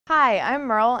Hi, I'm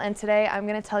Merle, and today I'm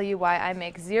going to tell you why I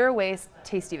make zero-waste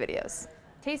Tasty videos.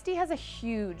 Tasty has a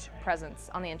huge presence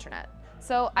on the internet,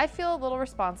 so I feel a little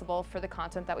responsible for the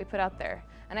content that we put out there,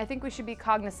 and I think we should be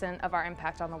cognizant of our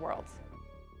impact on the world.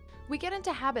 We get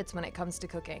into habits when it comes to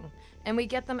cooking, and we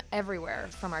get them everywhere,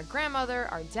 from our grandmother,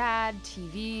 our dad,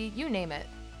 TV, you name it.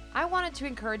 I wanted to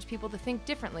encourage people to think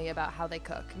differently about how they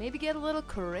cook, maybe get a little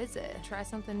crazy, try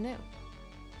something new.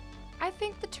 I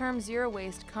think the term zero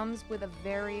waste comes with a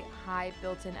very high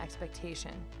built-in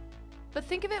expectation. But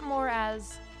think of it more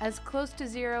as close to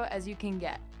zero as you can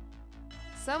get.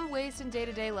 Some waste in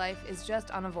day-to-day life is just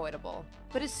unavoidable.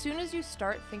 But as soon as you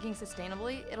start thinking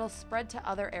sustainably, it'll spread to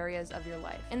other areas of your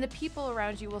life. And the people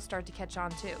around you will start to catch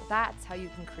on too. That's how you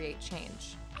can create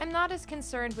change. I'm not as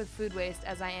concerned with food waste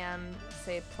as I am,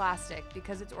 say, plastic,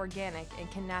 because it's organic and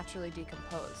can naturally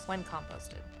decompose when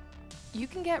composted. You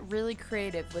can get really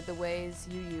creative with the ways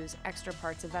you use extra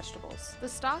parts of vegetables. The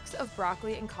stalks of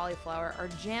broccoli and cauliflower are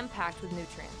jam-packed with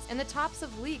nutrients, and the tops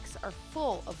of leeks are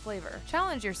full of flavor.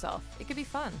 Challenge yourself, it could be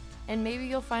fun. And maybe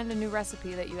you'll find a new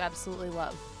recipe that you absolutely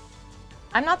love.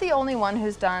 I'm not the only one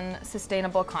who's done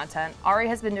sustainable content. Ari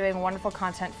has been doing wonderful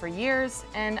content for years,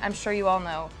 and I'm sure you all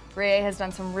know, Rie has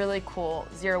done some really cool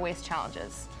zero-waste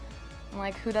challenges. I'm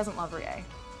like, who doesn't love Rie?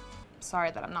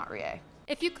 Sorry that I'm not Rie.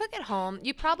 If you cook at home,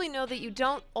 you probably know that you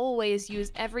don't always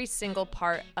use every single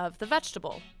part of the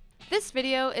vegetable. This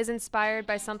video is inspired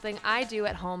by something I do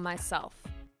at home myself.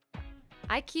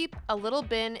 I keep a little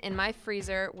bin in my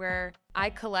freezer where I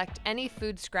collect any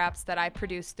food scraps that I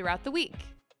produce throughout the week.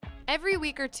 Every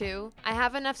week or two, I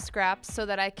have enough scraps so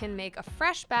that I can make a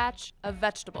fresh batch of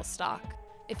vegetable stock.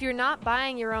 If you're not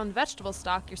buying your own vegetable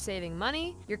stock, you're saving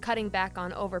money, you're cutting back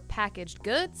on overpackaged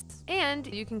goods,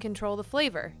 and you can control the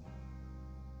flavor.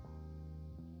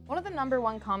 One of the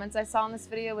 #1 comments I saw in this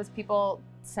video was people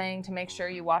saying to make sure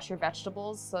you wash your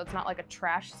vegetables so it's not like a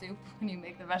trash soup when you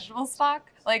make the vegetable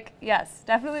stock. Like, yes,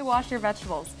 definitely wash your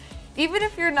vegetables. Even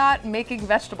if you're not making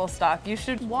vegetable stock, you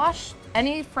should wash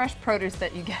any fresh produce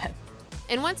that you get.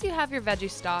 And once you have your veggie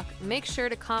stock, make sure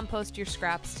to compost your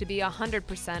scraps to be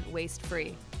 100%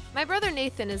 waste-free. My brother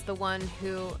Nathan is the one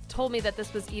who told me that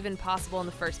this was even possible in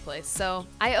the first place, so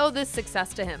I owe this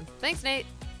success to him. Thanks, Nate.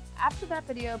 After that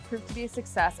video proved to be a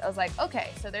success, I was like, okay,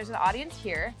 so there's an audience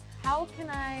here. How can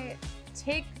I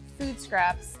take food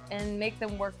scraps and make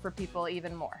them work for people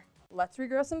even more? Let's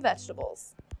regrow some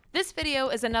vegetables. This video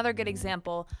is another good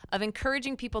example of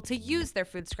encouraging people to use their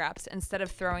food scraps instead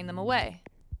of throwing them away.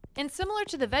 And similar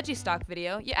to the veggie stock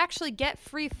video, you actually get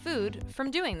free food from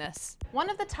doing this. One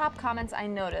of the top comments I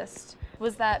noticed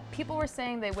was that people were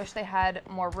saying they wish they had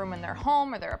more room in their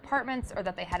home or their apartments, or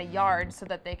that they had a yard so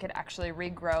that they could actually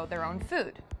regrow their own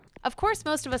food. Of course,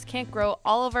 most of us can't grow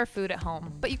all of our food at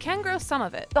home, but you can grow some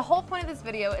of it. The whole point of this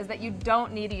video is that you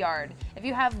don't need a yard. If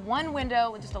you have one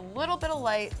window with just a little bit of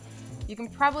light, you can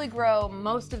probably grow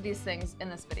most of these things in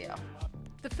this video.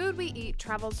 The food we eat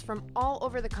travels from all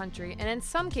over the country, and in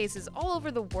some cases all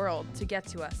over the world, to get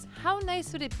to us. How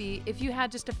nice would it be if you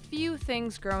had just a few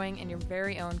things growing in your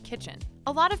very own kitchen?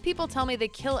 A lot of people tell me they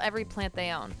kill every plant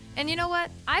they own. And you know what?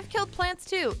 I've killed plants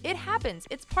too. It happens.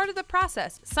 It's part of the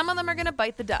process. Some of them are gonna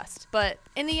bite the dust, but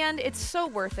in the end, it's so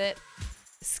worth it.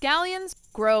 Scallions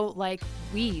grow like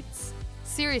weeds.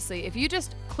 Seriously, if you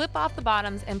just clip off the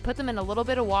bottoms and put them in a little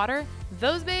bit of water,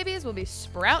 those babies will be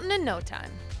sprouting in no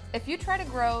time. If you try to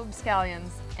grow scallions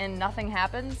and nothing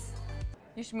happens,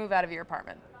 you should move out of your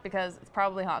apartment because it's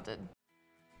probably haunted.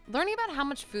 Learning about how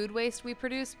much food waste we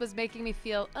produce was making me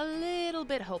feel a little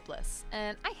bit hopeless,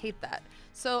 and I hate that.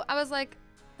 So I was like,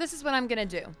 this is what I'm gonna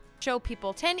do. Show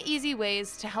people 10 easy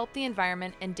ways to help the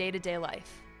environment in day-to-day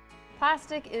life.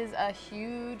 Plastic is a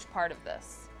huge part of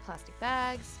this. Plastic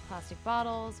bags, plastic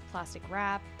bottles, plastic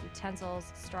wrap,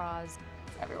 utensils, straws,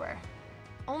 it's everywhere.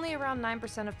 Only around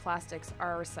 9% of plastics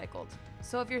are recycled.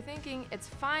 So if you're thinking it's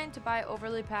fine to buy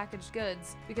overly packaged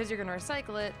goods because you're gonna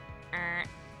recycle it,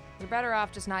 you're better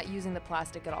off just not using the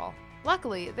plastic at all.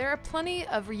 Luckily, there are plenty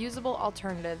of reusable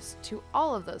alternatives to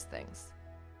all of those things.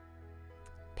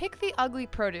 Pick the ugly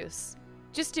produce.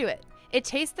 Just do it. It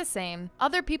tastes the same,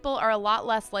 other people are a lot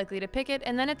less likely to pick it,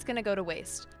 and then it's gonna go to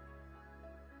waste.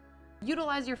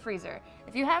 Utilize your freezer.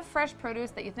 If you have fresh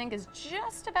produce that you think is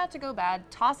just about to go bad,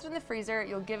 toss it in the freezer,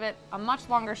 you'll give it a much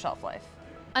longer shelf life.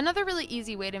 Another really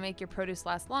easy way to make your produce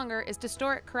last longer is to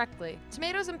store it correctly.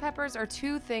 Tomatoes and peppers are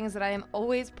two things that I am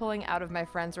always pulling out of my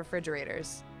friends'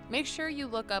 refrigerators. Make sure you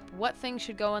look up what things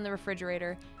should go in the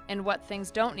refrigerator and what things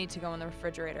don't need to go in the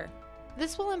refrigerator.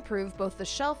 This will improve both the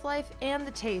shelf life and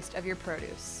the taste of your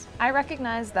produce. I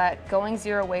recognize that going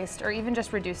zero waste or even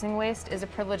just reducing waste is a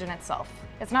privilege in itself.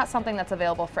 It's not something that's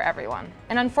available for everyone.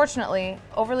 And unfortunately,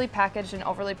 overly packaged and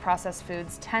overly processed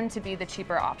foods tend to be the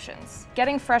cheaper options.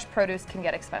 Getting fresh produce can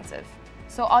get expensive.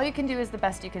 So all you can do is the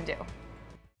best you can do.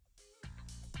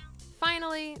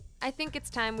 Finally, I think it's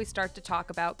time we start to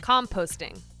talk about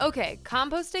composting. Okay,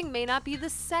 composting may not be the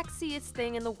sexiest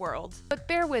thing in the world, but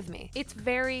bear with me. It's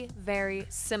very, very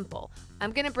simple.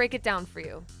 I'm gonna break it down for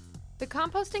you. The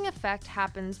composting effect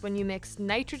happens when you mix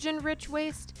nitrogen-rich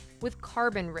waste with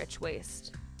carbon-rich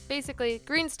waste. Basically,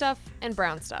 green stuff and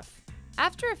brown stuff.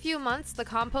 After a few months, the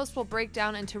compost will break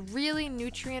down into really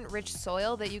nutrient-rich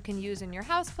soil that you can use in your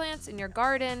houseplants, in your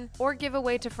garden, or give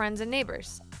away to friends and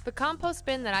neighbors. The compost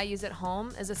bin that I use at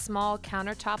home is a small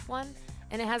countertop one,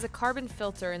 and it has a carbon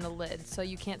filter in the lid so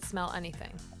you can't smell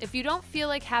anything. If you don't feel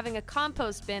like having a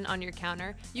compost bin on your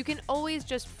counter, you can always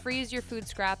just freeze your food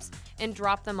scraps and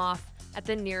drop them off at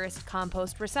the nearest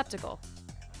compost receptacle.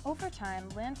 Over time,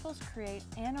 landfills create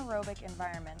anaerobic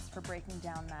environments for breaking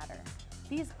down matter.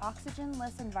 These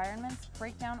oxygen-less environments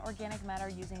break down organic matter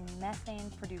using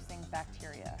methane-producing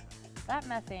bacteria. That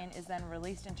methane is then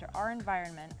released into our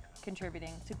environment,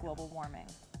 contributing to global warming.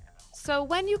 So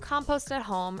when you compost at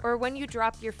home or when you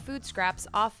drop your food scraps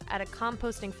off at a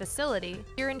composting facility,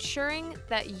 you're ensuring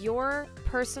that your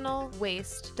personal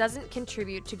waste doesn't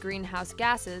contribute to greenhouse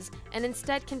gases and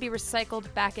instead can be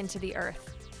recycled back into the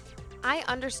earth. I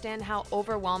understand how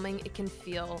overwhelming it can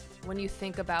feel when you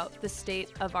think about the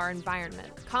state of our environment.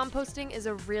 Composting is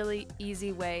a really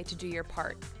easy way to do your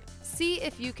part. See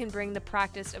if you can bring the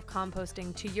practice of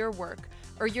composting to your work,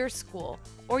 or your school,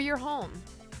 or your home.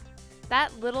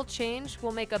 That little change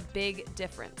will make a big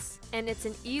difference, and it's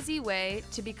an easy way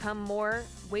to become more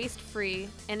waste-free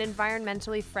and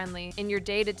environmentally friendly in your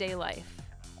day-to-day life.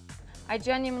 I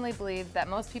genuinely believe that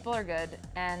most people are good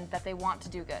and that they want to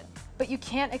do good. But you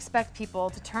can't expect people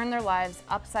to turn their lives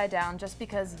upside down just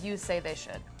because you say they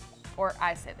should, or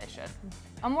I say they should.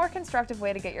 A more constructive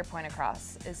way to get your point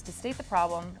across is to state the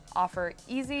problem, offer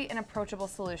easy and approachable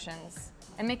solutions,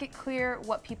 and make it clear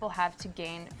what people have to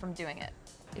gain from doing it.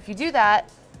 If you do that,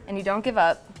 and you don't give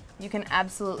up, you can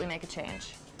absolutely make a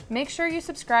change. Make sure you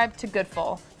subscribe to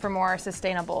Goodful for more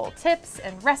sustainable tips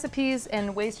and recipes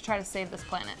and ways to try to save this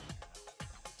planet.